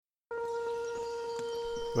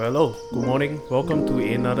Hello, good morning. Welcome to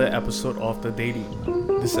another episode of The Daily.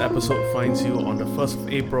 This episode finds you on the 1st of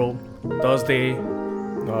April, Thursday.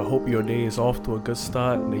 I hope your day is off to a good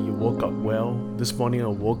start and that you woke up well. This morning I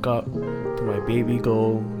woke up to my baby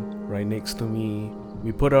girl right next to me.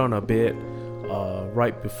 We put her on a bed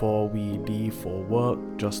right before we leave for work,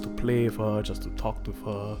 just to play with her, just to talk to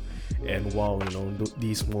her. And wow,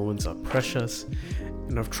 these moments are precious.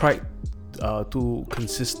 And I've tried to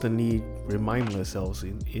consistently remind myself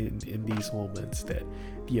in these moments that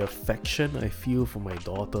the affection I feel for my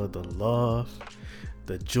daughter, the love,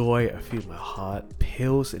 the joy I feel in my heart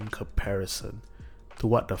pales in comparison to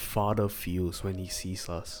what the Father feels when He sees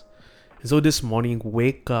us. And so this morning,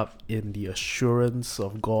 wake up in the assurance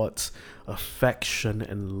of God's affection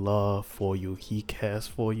and love for you. He cares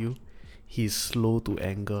for you. He is slow to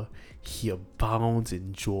anger. He abounds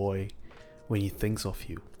in joy when He thinks of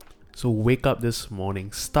you. So wake up this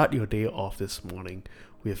morning, start your day off this morning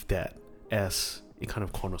with that as a kind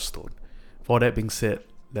of cornerstone. For that being said,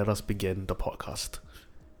 let us begin the podcast.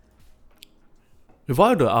 If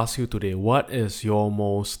I were to ask you today, what is your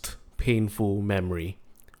most painful memory?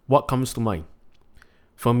 What comes to mind?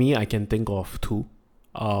 For me, I can think of two.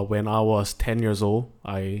 When I was 10 years old,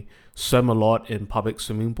 I swam a lot in public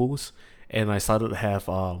swimming pools and I started to have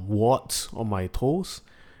warts on my toes.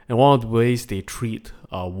 And one of the ways they treat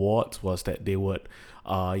warts was that they would,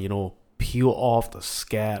 peel off the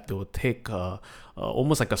scab. They would take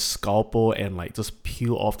almost like a scalpel and just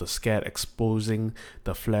peel off the scab, exposing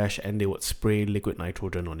the flesh, and they would spray liquid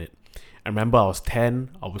nitrogen on it. I remember I was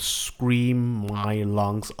 10, I would scream my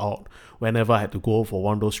lungs out whenever I had to go for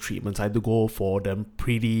one of those treatments. I had to go for them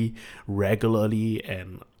pretty regularly,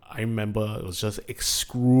 and I remember it was just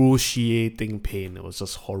excruciating pain. It was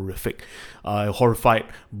just horrific. It horrified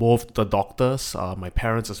both the doctors, my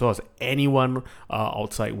parents, as well as anyone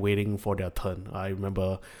outside waiting for their turn. I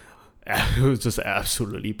remember it was just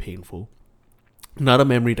absolutely painful. Another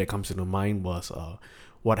memory that comes into mind was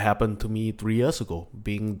what happened to me 3 years ago,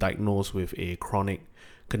 being diagnosed with a chronic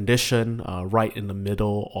condition right in the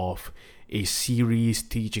middle of a series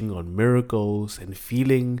teaching on miracles and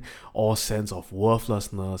feeling all sense of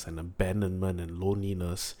worthlessness and abandonment and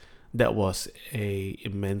loneliness. That was a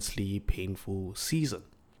immensely painful season.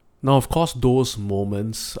 Now, of course, those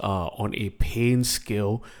moments on a pain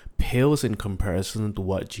scale pales in comparison to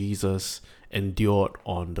what Jesus endured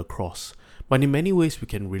on the cross. But in many ways, we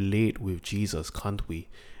can relate with Jesus, can't we?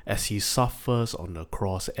 As He suffers on the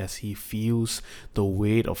cross, as He feels the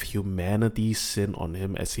weight of humanity's sin on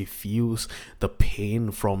Him, as He feels the pain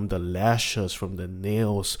from the lashes, from the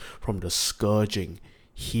nails, from the scourging,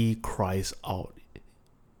 He cries out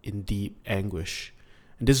in deep anguish.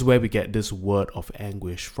 And this is where we get this word of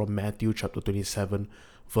anguish from Matthew chapter 27,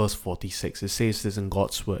 verse 46. It says this in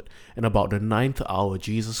God's word. And about the 9th hour,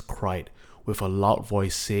 Jesus cried with a loud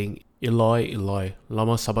voice, saying, Eloi, Eloi,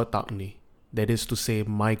 lama sabachthani. That is to say,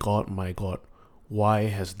 my God, why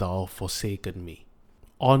hast thou forsaken me?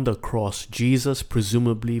 On the cross, Jesus,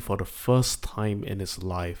 presumably for the first time in His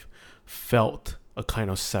life, felt a kind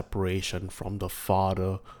of separation from the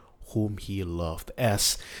Father whom He loved,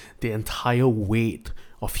 as the entire weight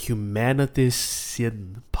of humanity's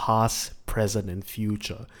sin, past, present, and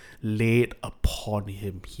future, laid upon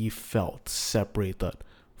Him. He felt separated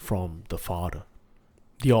from the Father.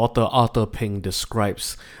 The author Arthur Pink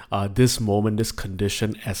describes this moment, this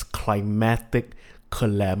condition, as climactic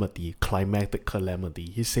calamity.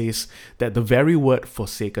 He says that the very word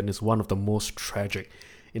forsaken is one of the most tragic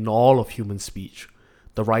in all of human speech.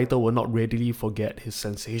 The writer will not readily forget his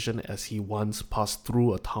sensation as he once passed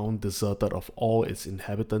through a town deserted of all its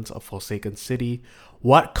inhabitants, a forsaken city.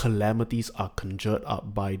 What calamities are conjured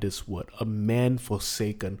up by this word? A man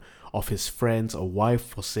forsaken of his friends, a wife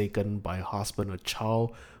forsaken by a husband, a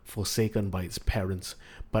child forsaken by its parents,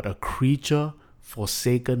 but a creature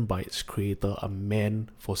forsaken by its creator, a man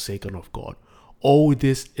forsaken of God. Oh,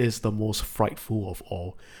 this is the most frightful of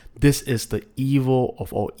all. This is the evil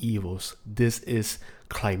of all evils. This is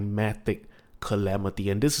climactic calamity.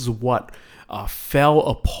 And this is what fell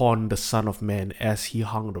upon the Son of Man as He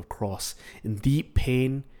hung on the cross in deep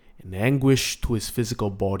pain and anguish to His physical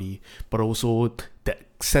body, but also that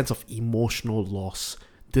sense of emotional loss,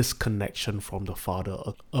 disconnection from the Father,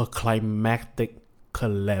 a climactic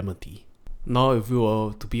calamity. Now, if we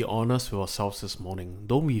were to be honest with ourselves this morning,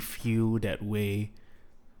 don't we feel that way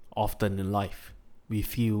often in life? We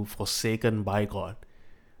feel forsaken by God.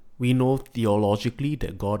 We know theologically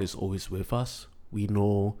that God is always with us. We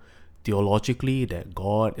know theologically that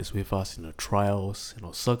God is with us in our trials, in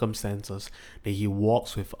our circumstances, that He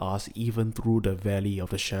walks with us even through the valley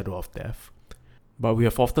of the shadow of death. But we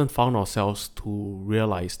have often found ourselves to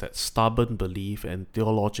realize that stubborn belief and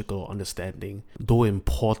theological understanding, though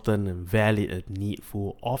important and valid and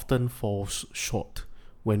needful, often falls short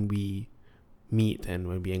when we meet and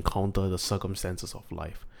when we encounter the circumstances of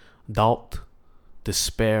life. Doubt,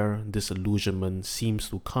 despair, disillusionment seems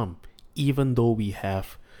to come, even though we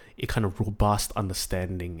have a kind of robust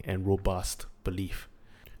understanding and robust belief.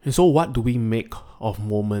 And so what do we make of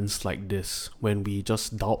moments like this when we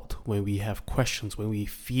just doubt, when we have questions, when we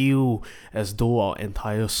feel as though our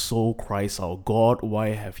entire soul cries out, God, why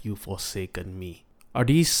have you forsaken me? Are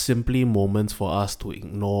these simply moments for us to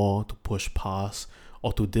ignore, to push past,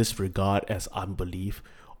 or to disregard as unbelief?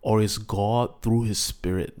 Or is God, through His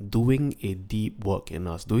Spirit, doing a deep work in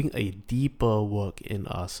us, doing a deeper work in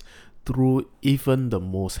us through even the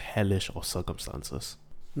most hellish of circumstances?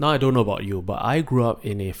 Now, I don't know about you, but I grew up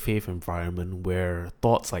in a faith environment where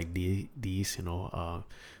thoughts like these,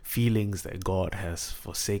 feelings that God has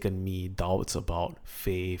forsaken me, doubts about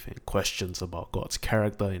faith and questions about God's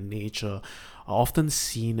character and nature are often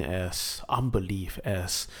seen as unbelief,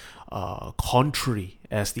 as contrary,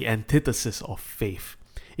 as the antithesis of faith.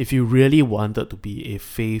 If you really wanted to be a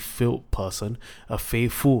faith-filled person, a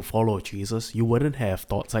faithful follower of Jesus, you wouldn't have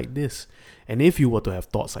thoughts like this. And if you were to have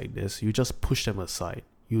thoughts like this, you just push them aside.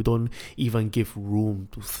 You don't even give room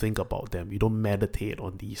to think about them. You don't meditate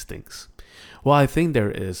on these things. Well, I think there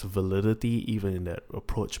is validity even in that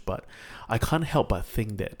approach, but I can't help but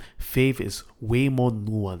think that faith is way more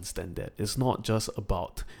nuanced than that. It's not just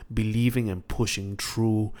about believing and pushing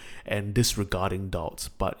through and disregarding doubts,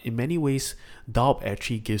 but in many ways, doubt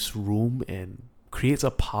actually gives room and creates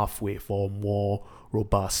a pathway for more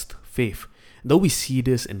robust faith. Though we see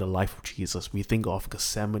this in the life of Jesus, we think of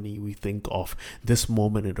Gethsemane, we think of this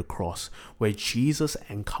moment in the cross where Jesus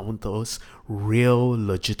encounters real,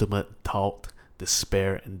 legitimate doubt,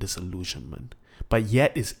 despair, and disillusionment, but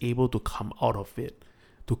yet is able to come out of it,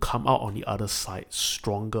 to come out on the other side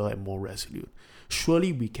stronger and more resolute.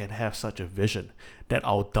 Surely we can have such a vision that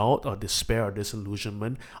our doubt or despair or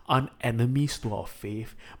disillusionment aren't enemies to our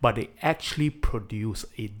faith, but they actually produce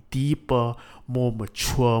a deeper, more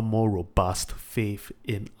mature, more robust faith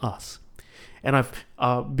in us. And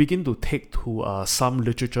I've begun to take to some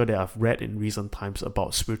literature that I've read in recent times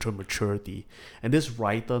about spiritual maturity. And this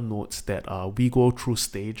writer notes that we go through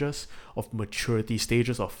stages of maturity,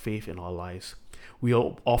 stages of faith in our lives.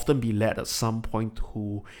 We'll often be led at some point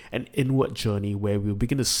to an inward journey where we'll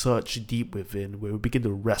begin to search deep within, where we'll begin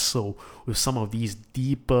to wrestle with some of these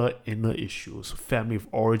deeper inner issues, family of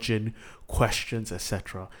origin, questions,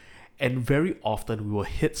 etc. And very often we will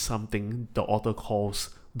hit something the author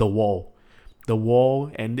calls the wall. The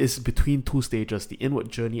wall, and it's between two stages, the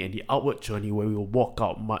inward journey and the outward journey, where we will walk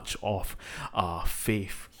out much of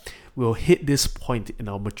faith. We'll hit this point in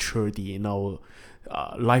our maturity, in our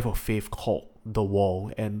life of faith called the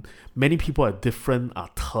wall, and many people have different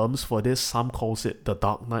terms for this. Some calls it the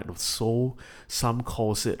dark night of the soul, some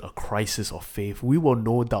calls it a crisis of faith. We will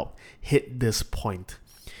no doubt hit this point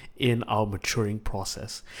in our maturing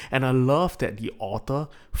process, and I love that the author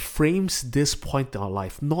frames this point in our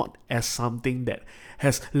life not as something that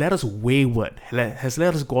has led us wayward, has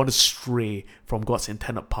led us go astray from God's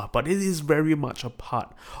intended path, but it is very much a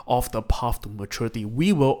part of the path to maturity.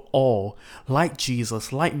 We will all, like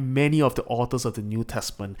Jesus, like many of the authors of the New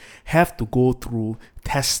Testament, have to go through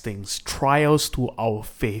testings, trials to our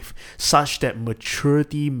faith, such that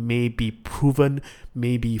maturity may be proven,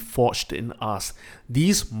 may be forged in us.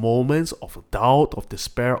 These moments of doubt, of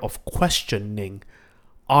despair, of questioning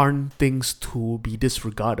aren't things to be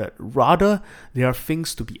disregarded. Rather, they are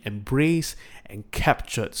things to be embraced and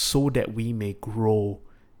captured so that we may grow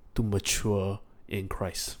to mature in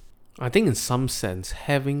Christ. I think in some sense,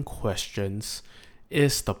 having questions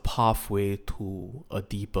is the pathway to a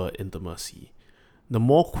deeper intimacy. The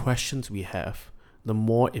more questions we have, the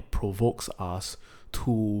more it provokes us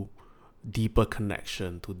to deeper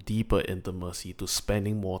connection, to deeper intimacy, to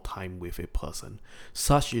spending more time with a person.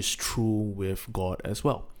 Such is true with God as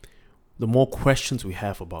well. The more questions we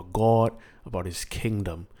have about God, about His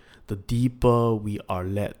kingdom, the deeper we are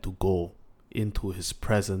led to go into His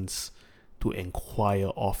presence, to inquire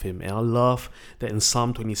of Him. And I love that in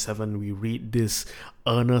Psalm 27 we read this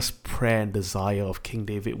earnest prayer and desire of King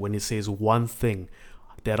David when it says, "One thing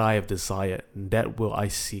that I have desired, that will I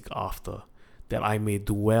seek after, that I may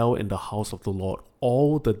dwell in the house of the Lord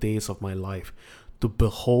all the days of my life, to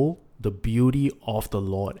behold the beauty of the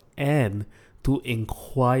Lord and to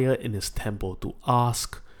inquire in His temple," to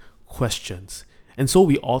ask questions. And so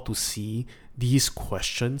we ought to see these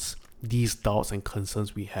questions, these doubts and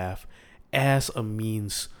concerns we have as a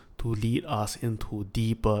means to lead us into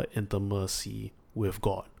deeper intimacy with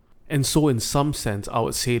God. And so in some sense, I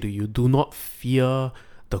would say to you, do not fear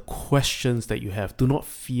the questions that you have. Do not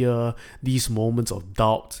fear these moments of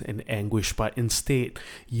doubt and anguish, but instead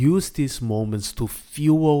use these moments to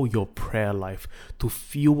fuel your prayer life, to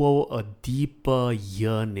fuel a deeper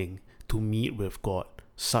yearning to meet with God,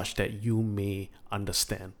 such that you may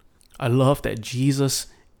understand. I love that Jesus,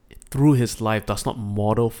 through his life, does not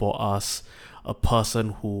model for us a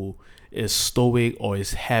person who is stoic or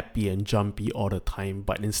is happy and jumpy all the time,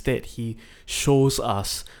 but instead he shows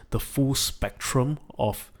us the full spectrum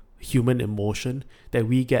of human emotion, that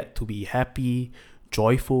we get to be happy,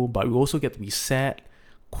 joyful, but we also get to be sad,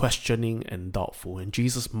 questioning, and doubtful. And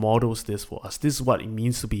Jesus models this for us. This is what it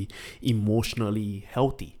means to be emotionally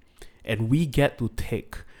healthy. And we get to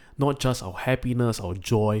take not just our happiness, our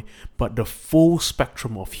joy, but the full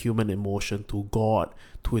spectrum of human emotion to God,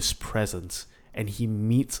 to his presence. And he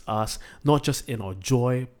meets us not just in our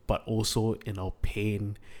joy, but also in our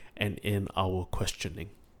pain and in our questioning.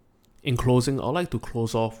 In closing, I'd like to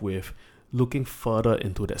close off with looking further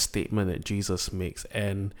into that statement that Jesus makes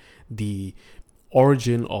and the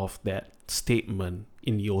origin of that statement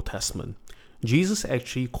in the Old Testament. Jesus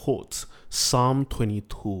actually quotes Psalm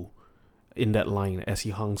 22 in that line as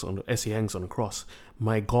he hangs on the cross.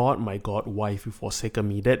 My God, why have you forsaken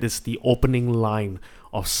me? That is the opening line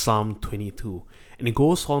of Psalm 22. And it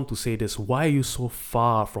goes on to say this: why are you so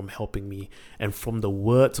far from helping me? And from the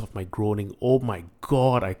words of my groaning, oh my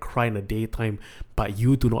God, I cry in the daytime, but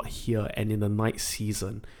you do not hear, and in the night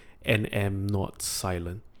season, and am not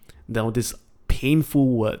silent. Now, these painful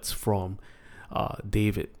words from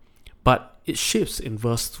David. But it shifts in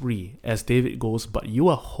verse 3 as David goes, but you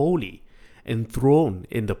are holy, enthroned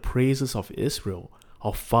in the praises of Israel.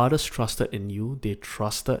 Our fathers trusted in you, they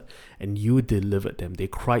trusted, and you delivered them. They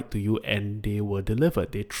cried to you, and they were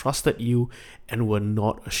delivered. They trusted you and were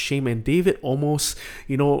not ashamed. And David almost,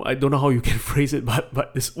 I don't know how you can phrase it,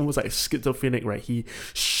 but it's almost like schizophrenic, right? He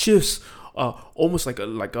shifts almost like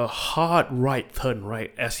a hard right turn,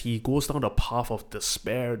 right? As he goes down the path of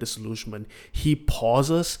despair, disillusionment, he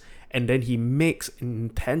pauses, and then he makes an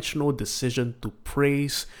intentional decision to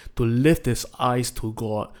praise, to lift his eyes to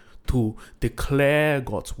God, to declare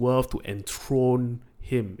God's worth, to enthrone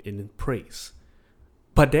him in praise.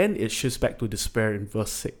 But then it shifts back to despair in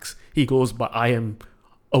verse 6. He goes, but I am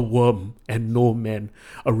a worm and no man,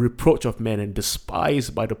 a reproach of men and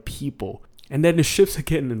despised by the people. And then it shifts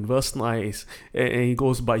again in verse 9, and he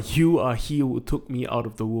goes, but you are he who took me out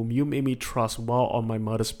of the womb. You made me trust while on my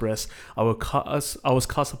mother's breast. I was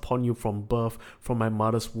cast upon you from birth, from my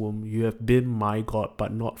mother's womb. You have been my God,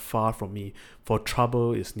 but not far from me. For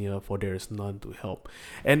trouble is near, for there is none to help.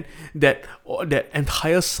 And that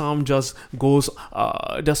entire psalm just goes,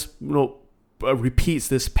 repeats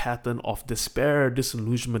this pattern of despair,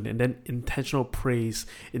 disillusionment, and then intentional praise,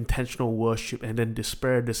 intentional worship, and then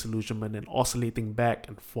despair, disillusionment, and oscillating back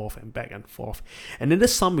and forth and back and forth. And in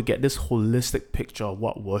this psalm, we get this holistic picture of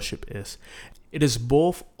what worship is. It is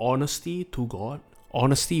both honesty to God,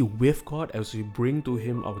 honesty with God as we bring to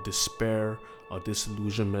him our despair, our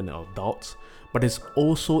disillusionment, our doubts, but it's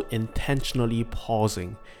also intentionally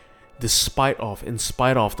pausing in spite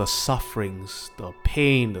of the sufferings, the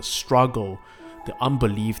pain, the struggle, the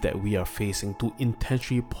unbelief that we are facing, to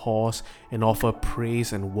intentionally pause and offer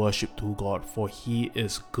praise and worship to God, for he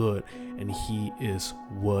is good and he is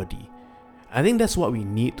worthy. I think that's what we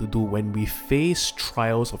need to do when we face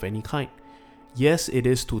trials of any kind. Yes, it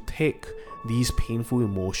is to take these painful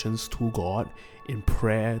emotions to God in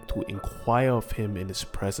prayer, to inquire of him in his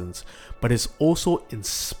presence, but it's also in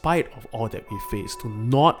spite of all that we face to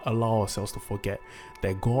not allow ourselves to forget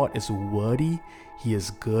that God is worthy, he is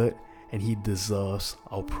good, and he deserves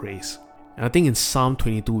our praise. And I think in Psalm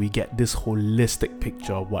 22 we get this holistic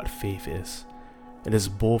picture of what faith is. It is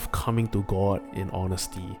both coming to God in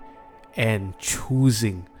honesty and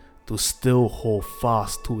choosing to still hold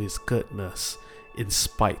fast to his goodness in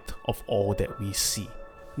spite of all that we see.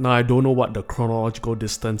 Now, I don't know what the chronological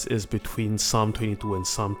distance is between Psalm 22 and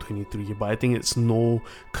Psalm 23, but I think it's no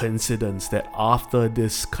coincidence that after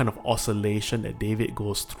this kind of oscillation that David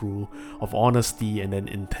goes through of honesty and then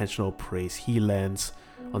intentional praise, he lands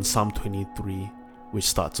on Psalm 23, which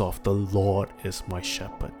starts off, "The Lord is my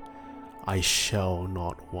shepherd, I shall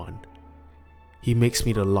not want. He makes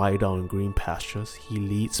me to lie down in green pastures, he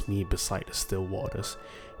leads me beside the still waters,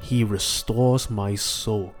 he restores my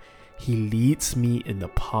soul. He leads me in the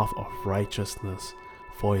path of righteousness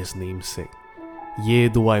for his name's sake. Yea,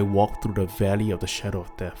 though I walk through the valley of the shadow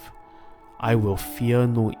of death, I will fear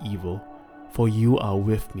no evil, for you are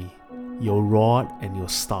with me. Your rod and your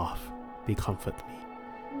staff, they comfort me.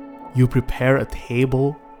 You prepare a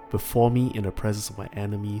table before me in the presence of my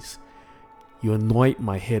enemies. You anoint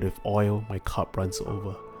my head with oil, my cup runs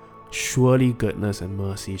over. Surely goodness and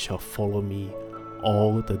mercy shall follow me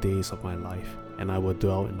all the days of my life, and I will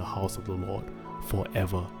dwell in the house of the Lord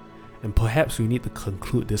forever. And perhaps we need to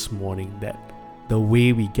conclude this morning that the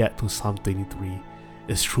way we get to Psalm 23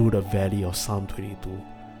 is through the valley of Psalm 22,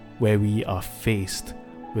 where we are faced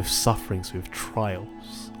with sufferings, with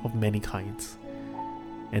trials of many kinds.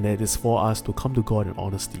 And it is for us to come to God in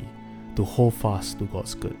honesty, to hold fast to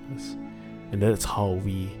God's goodness. And that's how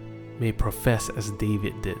we may profess, as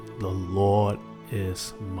David did, the Lord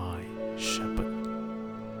is my shepherd.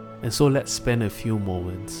 And so let's spend a few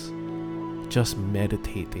moments just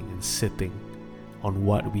meditating and sitting on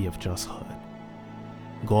what we have just heard.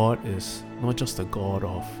 God is not just a God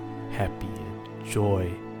of happy and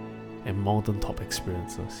joy and mountaintop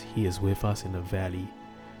experiences. He is with us in the valley.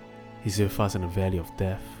 He's with us in the valley of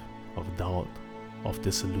death, of doubt, of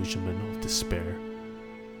disillusionment, of despair,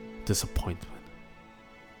 disappointment.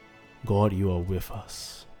 God, you are with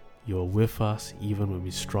us. You are with us even when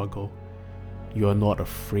we struggle. You are not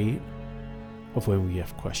afraid of when we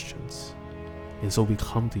have questions. And so we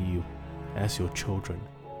come to you as your children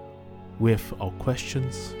with our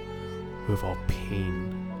questions, with our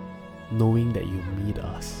pain, knowing that you meet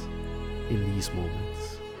us in these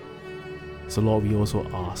moments. So Lord, we also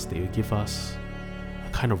ask that you give us a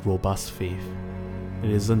kind of robust faith that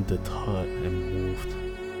isn't deterred and moved,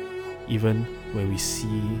 even when we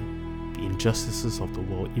see the injustices of the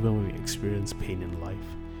world, even when we experience pain in life,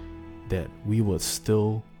 that we would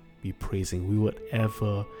still be praising, we would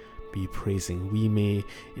ever be praising. We may,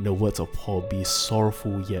 in the words of Paul, be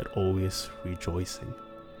sorrowful yet always rejoicing.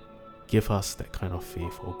 Give us that kind of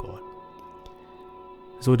faith, oh God.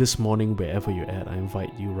 So this morning, wherever you're at, I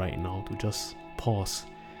invite you right now to just pause.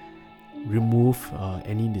 Remove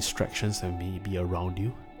any distractions that may be around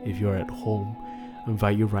you. If you're at home, I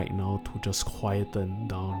invite you right now to just quieten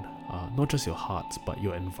down, not just your hearts, but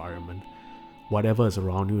your environment. Whatever is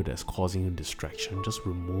around you that's causing you distraction, just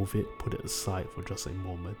remove it, put it aside for just a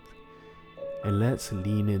moment. And let's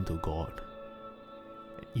lean into God,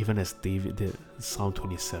 even as David did in Psalm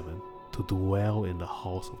 27, to dwell in the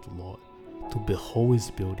house of the Lord, to behold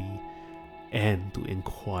his beauty, and to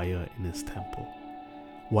inquire in his temple.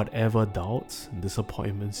 Whatever doubts and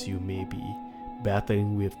disappointments you may be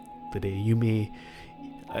battling with today, you may,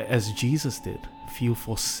 as Jesus did, feel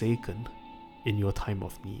forsaken in your time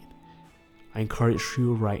of need. I encourage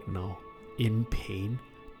you right now, in pain,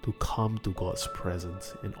 to come to God's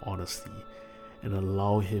presence in honesty and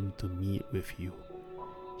allow him to meet with you.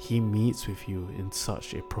 He meets with you in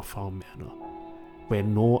such a profound manner, where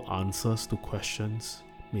no answers to questions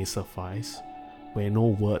may suffice, where no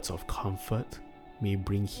words of comfort may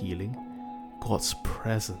bring healing. God's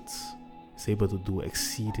presence is able to do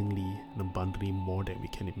exceedingly and abundantly more than we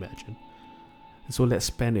can imagine. And so let's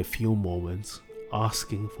spend a few moments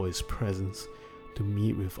asking for his presence to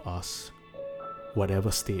meet with us, whatever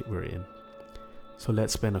state we're in. So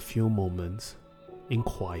let's spend a few moments in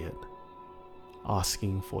quiet,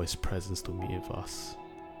 asking for his presence to meet with us.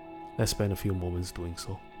 Let's spend a few moments doing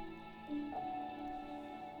so.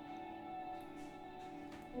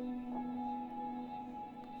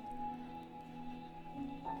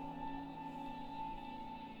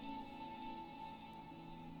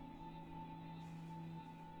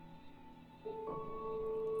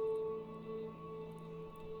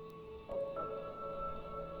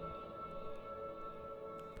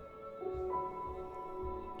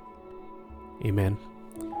 Amen.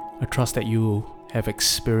 I trust that you have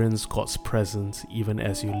experienced God's presence even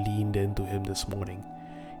as you leaned into him this morning.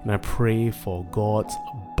 And I pray for God's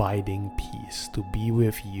abiding peace to be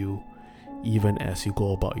with you even as you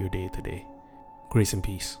go about your day today. Grace and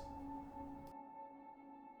peace.